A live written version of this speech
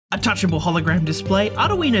A touchable hologram display,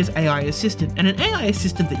 Arduino's AI assistant, and an AI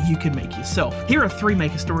assistant that you can make yourself. Here are 3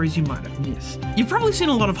 maker stories you might have missed. You've probably seen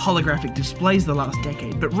a lot of holographic displays the last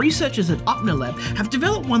decade, but researchers at Upner Lab have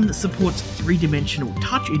developed one that supports 3-dimensional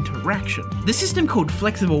touch interaction. The system, called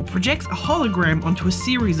Flexible, projects a hologram onto a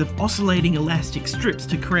series of oscillating elastic strips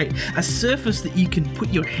to create a surface that you can put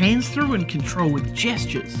your hands through and control with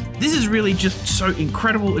gestures. This is really just so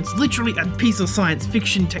incredible. It's literally a piece of science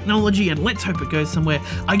fiction technology, and let's hope it goes somewhere.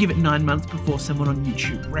 I give it 9 months before someone on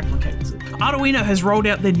YouTube replicates it. Arduino has rolled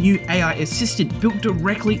out their new AI assistant built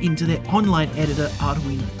directly into their online editor,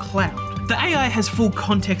 Arduino Cloud. The AI has full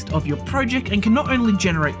context of your project and can not only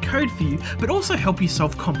generate code for you, but also help you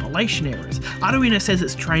solve compilation errors. Arduino says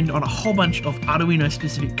it's trained on a whole bunch of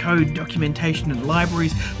Arduino-specific code, documentation, and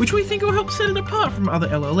libraries, which we think will help set it apart from other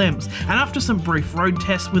LLMs. And after some brief road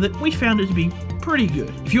tests with it, we found it to be pretty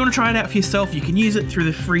good. If you want to try it out for yourself, you can use it through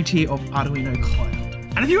the free tier of Arduino Cloud.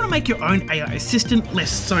 And if you want to make your own AI assistant,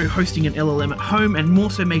 less so hosting an LLM at home and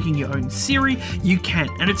more so making your own Siri, you can,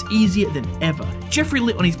 and it's easier than ever. Jeffrey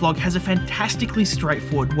Litt on his blog has a fantastically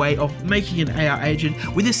straightforward way of making an AI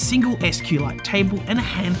agent with a single SQLite table and a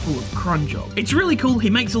handful of cron jobs. It's really cool. He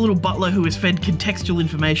makes a little butler who is fed contextual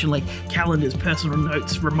information like calendars, personal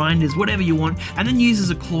notes, reminders, whatever you want, and then uses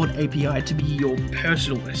a Claude API to be your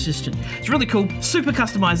personal assistant. It's really cool, super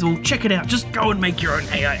customizable. Check it out. Just go and make your own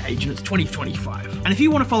AI agent. It's 2025. And if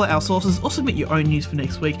you want to follow our sources or submit your own news for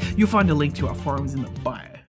next week, you'll find a link to our forums in the bio.